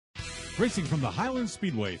Racing from the Highland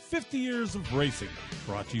Speedway, 50 years of racing.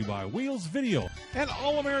 Brought to you by Wheels Video and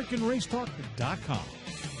AllAmericanRaceTalk.com.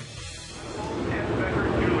 At Becker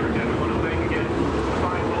Jewelers, and we want to thank again the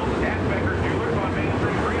fine folks at Becker Jewelers on Main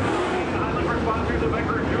Street, Highland for sponsors of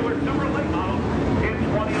Becker Jewelers Super Late Model in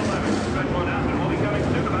 2011. Special announcement will be coming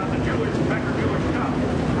soon about the Jewelers Becker Jewelers Cup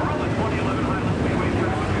for all the 2011 Highland Speedway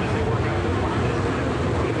Track Community Workout.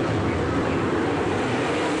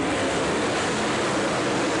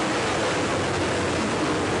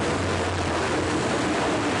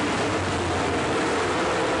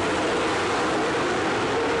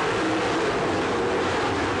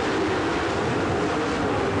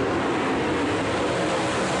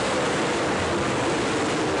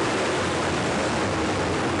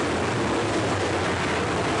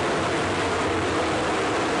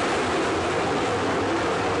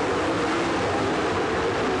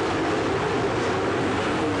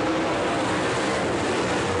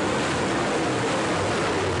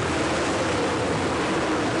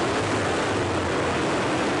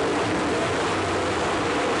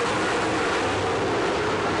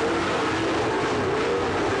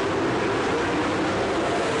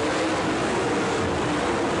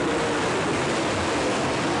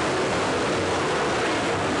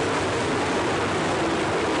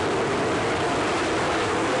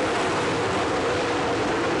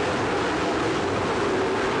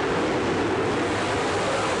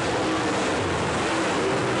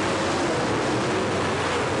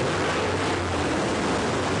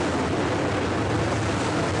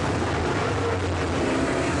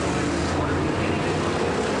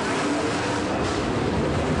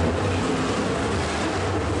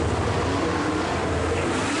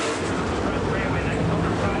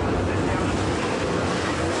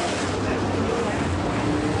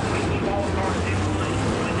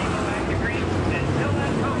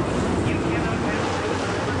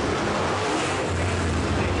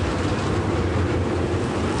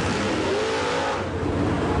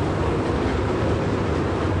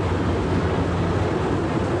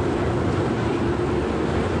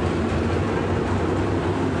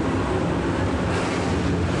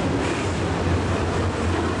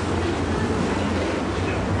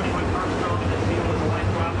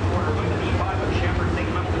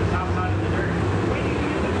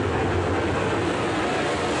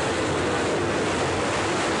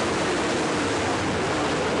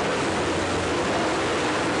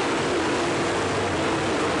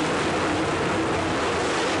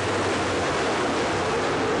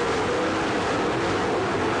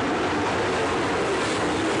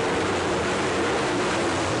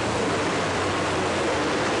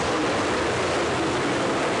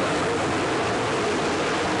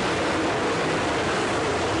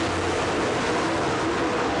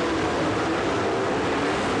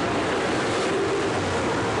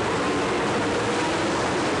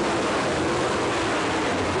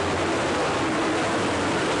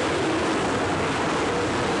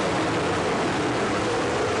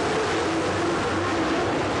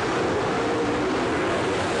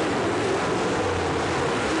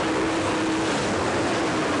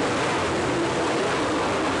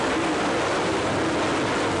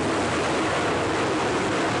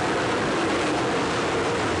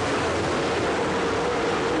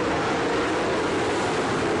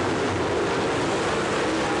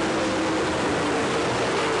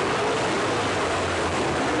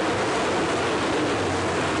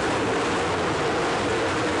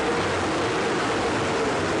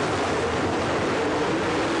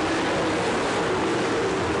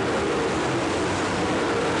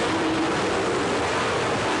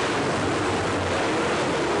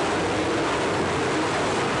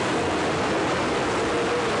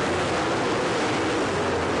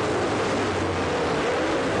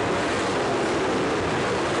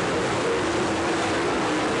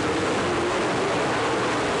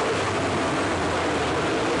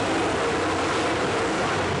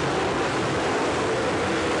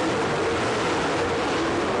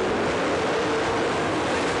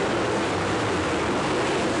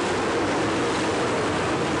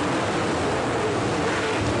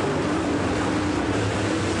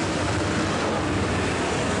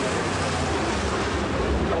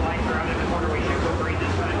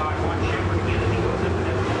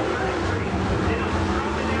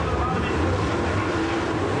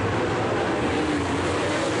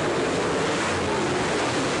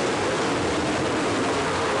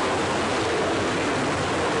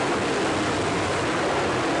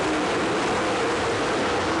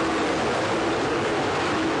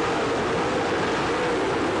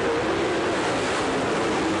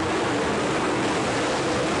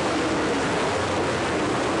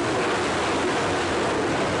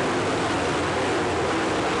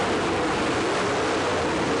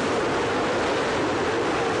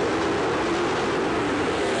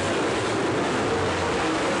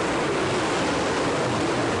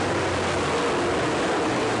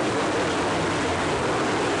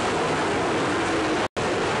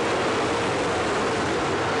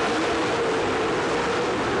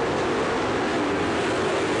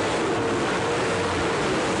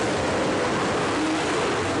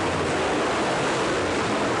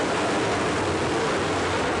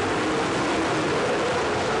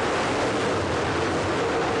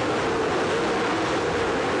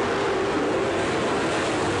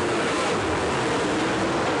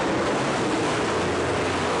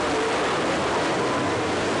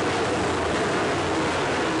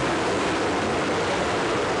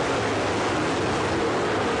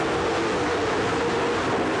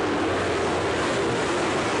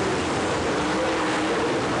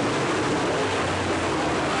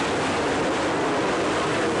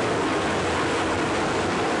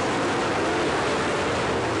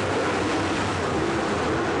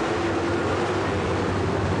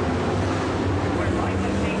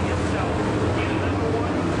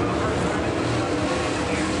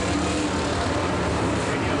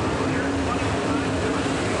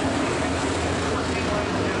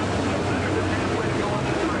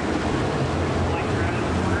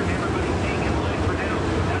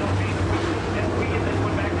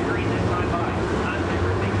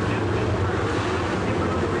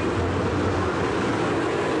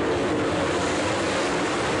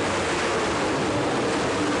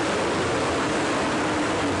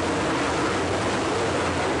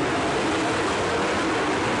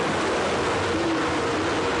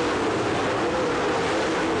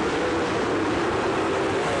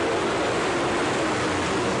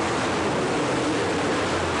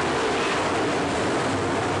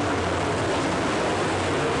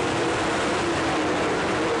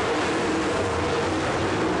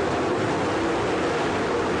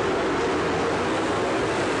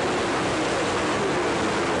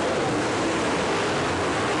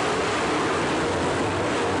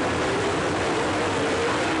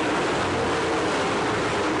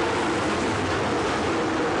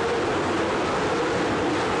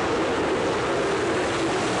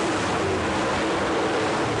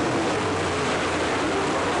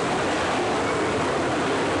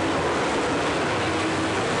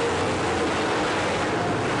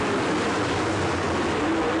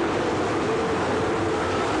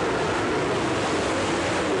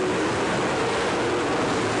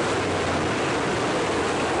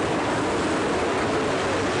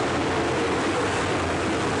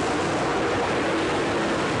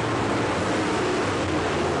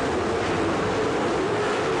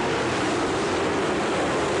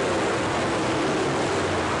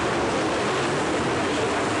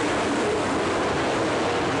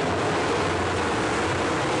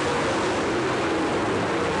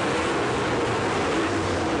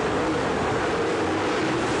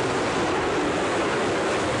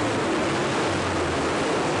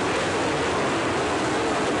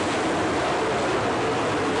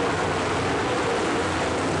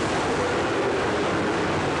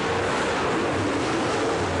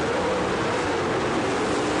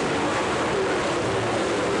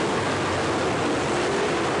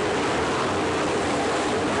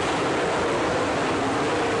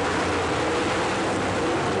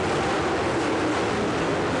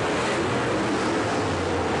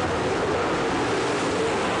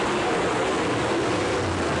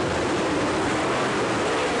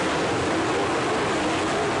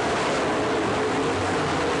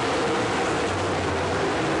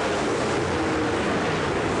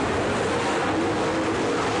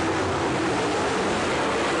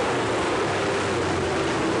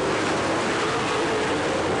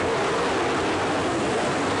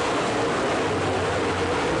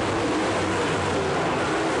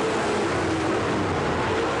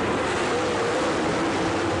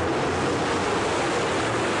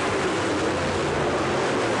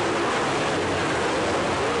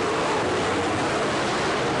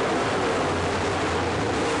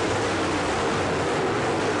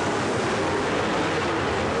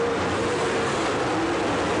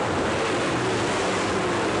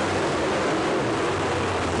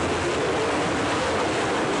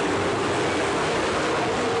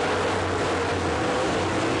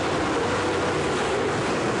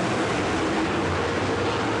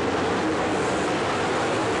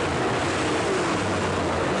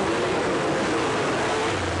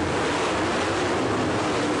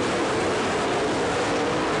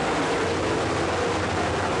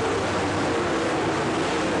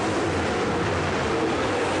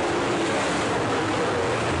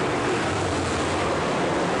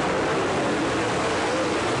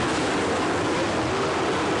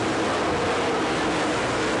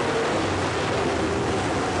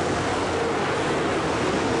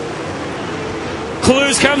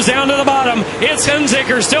 Clues comes down to the bottom. It's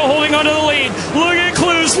Unzicker still holding onto the lead. Look at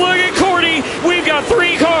Clues, look at Cordy. We've got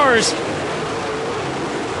 3 cars.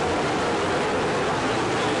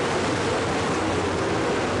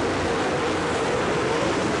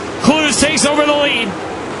 Clues takes over the lead.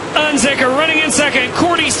 Unzicker running in second.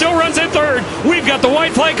 Cordy still runs in third. We've got the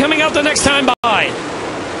white flag coming out the next time by.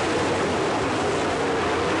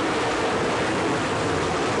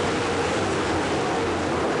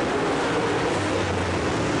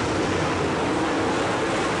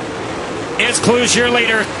 It's Clues your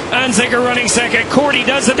leader. Unzicker running second. Cordy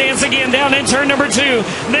does the dance again down in turn number 2.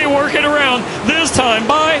 They work it around. This time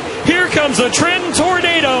by. Here comes a Trenton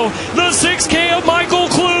Tornado. The 6K of Michael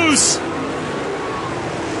Clues.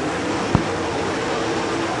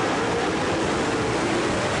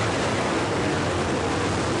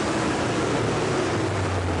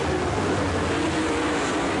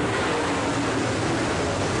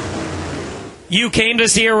 You came to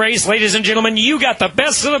see a race, ladies and gentlemen. You got the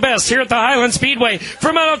best of the best here at the Highland Speedway.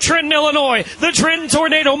 From out of Trenton, Illinois, the Trenton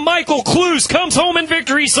Tornado, Michael Clues, comes home in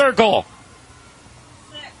victory circle.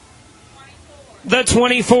 24. The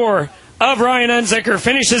 24 of Ryan Unzicker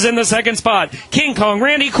finishes in the second spot. King Kong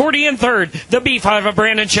Randy Cordy in third. The B5 of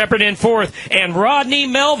Brandon Shepard in fourth. And Rodney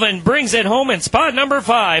Melvin brings it home in spot number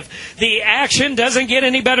 5. The action doesn't get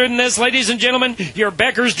any better than this, ladies and gentlemen. Your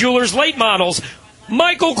Becker's Jewelers late models.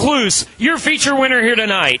 Michael Clues, your feature winner here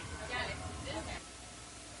tonight.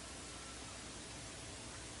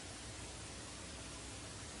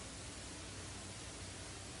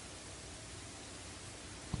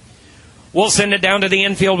 We'll send it down to the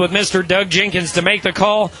infield with Mr. Doug Jenkins to make the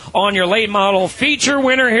call on your late model feature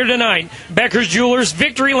winner here tonight. Becker's Jewelers,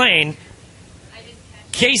 Victory Lane,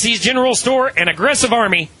 Casey's General Store, and Aggressive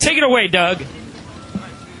Army. Take it away, Doug.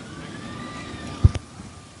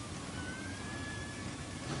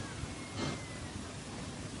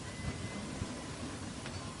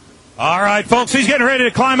 All right, folks, he's getting ready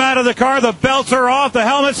to climb out of the car. The belts are off, the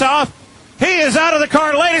helmet's off. He is out of the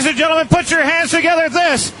car. Ladies and gentlemen, put your hands together.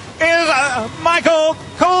 This is Michael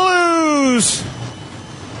Clues.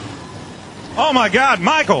 Oh, my God,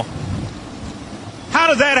 Michael. How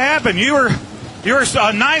did that happen? You were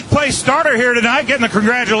a ninth-place starter here tonight, getting the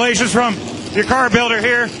congratulations from your car builder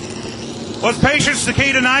here. Was patience the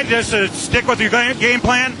key tonight, just to stick with your game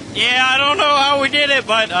plan? Yeah, I don't know how we did it,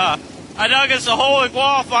 but I dug us a hole in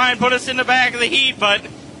qualifying, put us in the back of the heat, but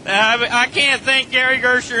I can't thank Gary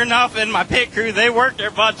Gersher enough and my pit crew. They worked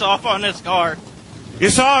their butts off on this car. You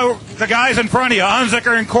saw the guys in front of you,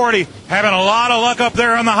 Unzicker and Cordy, having a lot of luck up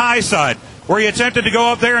there on the high side. Were you tempted to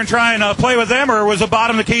go up there and try and play with them, or was the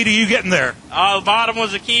bottom the key to you getting there? The bottom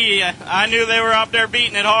was the key. I knew they were up there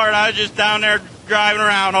beating it hard. I was just down there driving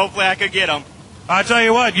around. Hopefully I could get them. I'll tell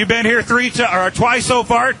you what, you've been here twice so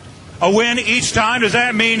far. A win each time. Does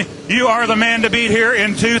that mean you are the man to beat here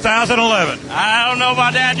in 2011? I don't know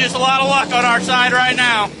about that. Just a lot of luck on our side right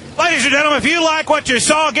now. Ladies and gentlemen, if you like what you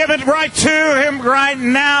saw, give it right to him right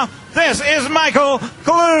now. This is Michael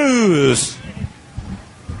Clues.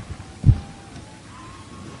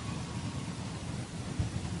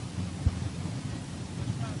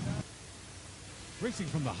 Racing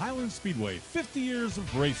from the Highland Speedway, 50 years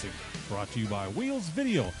of racing. Brought to you by Wheels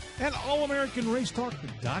Video and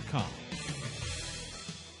AllAmericanRaceTalk.com.